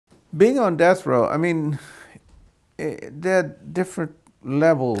Being on death row, I mean, there are different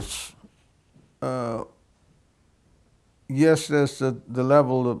levels. Uh, yes, there's the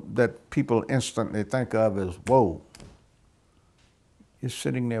level that people instantly think of as, whoa, you're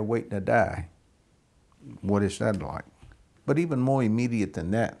sitting there waiting to die. What is that like? But even more immediate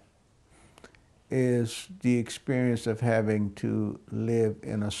than that is the experience of having to live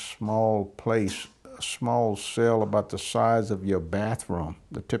in a small place, a small cell about the size of your bathroom,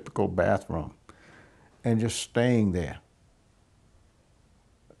 the typical bathroom, and just staying there.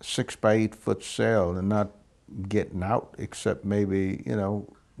 6 by 8 foot cell and not getting out, except maybe,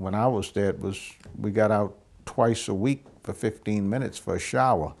 when I was there, we got out twice a week for 15 minutes for a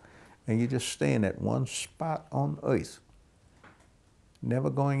shower. And you're just staying at one spot on earth,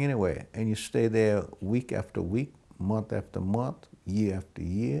 never going anywhere. And you stay there week after week, month after month, year after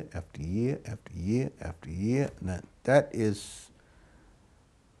year, after year, after year, after year. Now,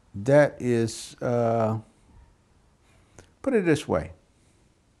 put it this way.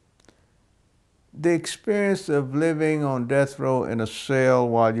 The experience of living on death row in a cell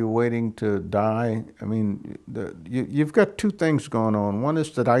while you're waiting to die, I mean, you've got two things going on. One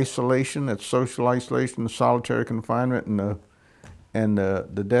is that isolation, that social isolation, the solitary confinement, and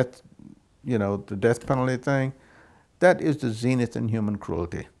the death, the death penalty thing. That is the zenith in human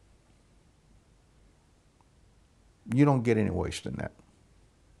cruelty. You don't get any worse than that.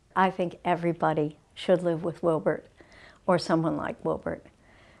 I think everybody should live with Wilbert or someone like Wilbert,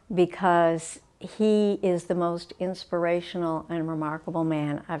 because he is the most inspirational and remarkable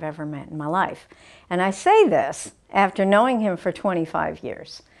man I've ever met in my life. And I say this after knowing him for 25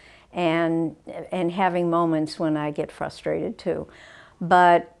 years and having moments when I get frustrated too.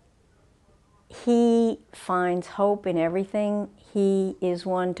 But he finds hope in everything. He is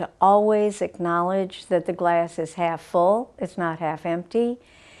one to always acknowledge that the glass is half full, it's not half empty.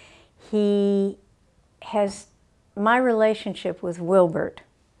 My relationship with Wilbert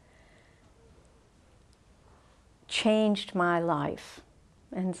changed my life.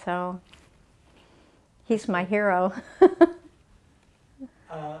 And so he's my hero.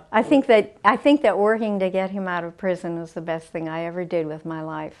 I think that working to get him out of prison was the best thing I ever did with my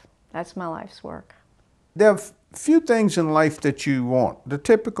life. That's my life's work. There are few things in life that you want. The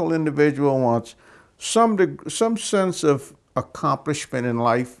typical individual wants some sense of accomplishment in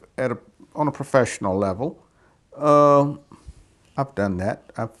life on a professional level. I've done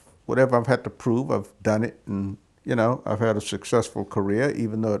that. Whatever I've had to prove, I've done it, and I've had a successful career,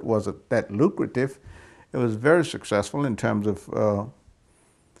 even though it wasn't that lucrative. It was very successful in terms of,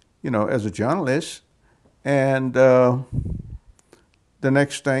 as a journalist. And the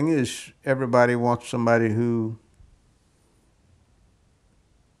next thing is everybody wants somebody who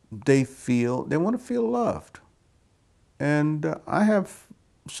they want to feel loved. And I have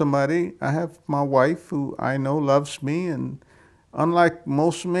my wife who I know loves me, and unlike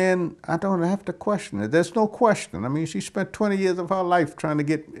most men, I don't have to question it. There's no question. I mean, she spent 20 years of her life trying to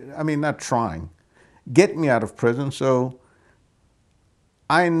get me out of prison. So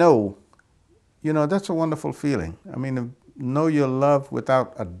I know, that's a wonderful feeling. I mean, to know you're loved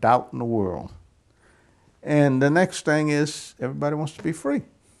without a doubt in the world. And the next thing is everybody wants to be free.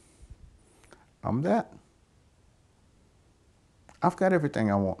 I'm that. I've got everything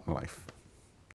I want in life.